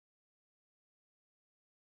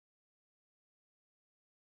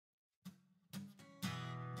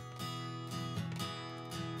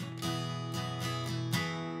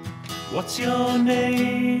What's your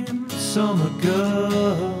name, summer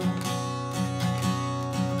girl?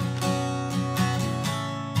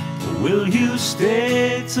 Will you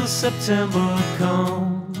stay till September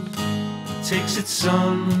comes, takes its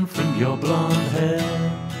sun from your blonde hair?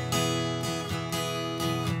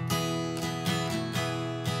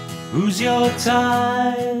 Who's your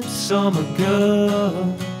type, summer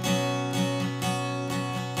girl?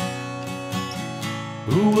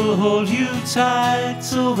 Who will hold you tight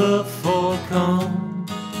till the fall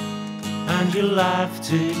comes and your life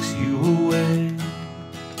takes you away?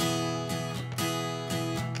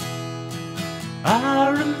 I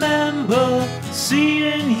remember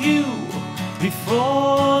seeing you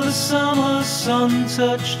before the summer sun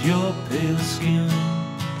touched your pale skin,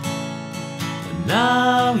 and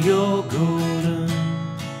now you're golden,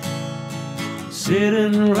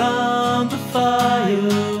 sitting round the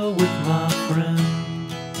fire with my friend.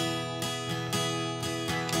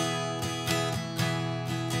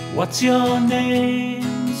 What's your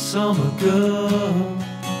name, summer girl?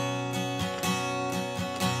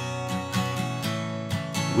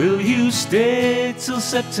 Will you stay till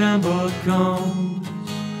September comes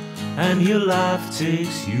and your life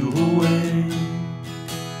takes you away?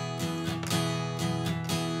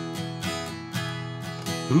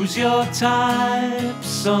 Who's your type,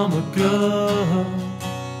 summer girl?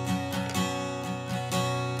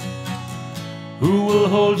 Who will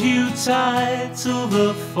hold you tight till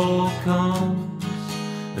the fall comes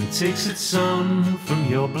and takes its sun from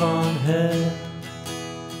your blonde hair?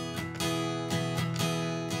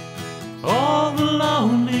 All the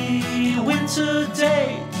lonely winter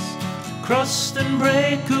days crust and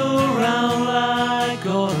break around like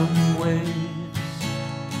autumn waves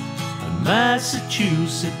on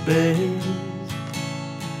Massachusetts bays,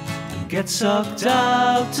 and get sucked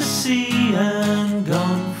out to sea and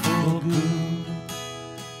gone for good.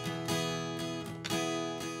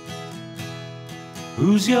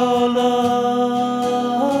 Who's your love?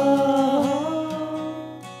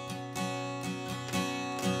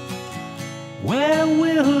 Where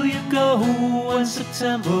will you go when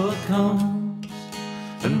September comes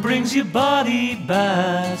and brings your body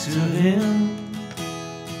back to him?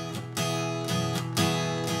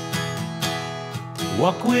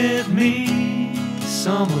 Walk with me,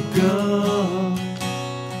 summer girl.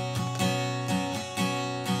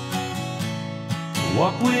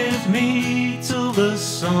 Walk with me till the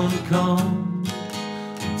sun comes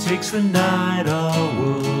and takes the night our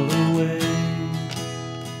world away.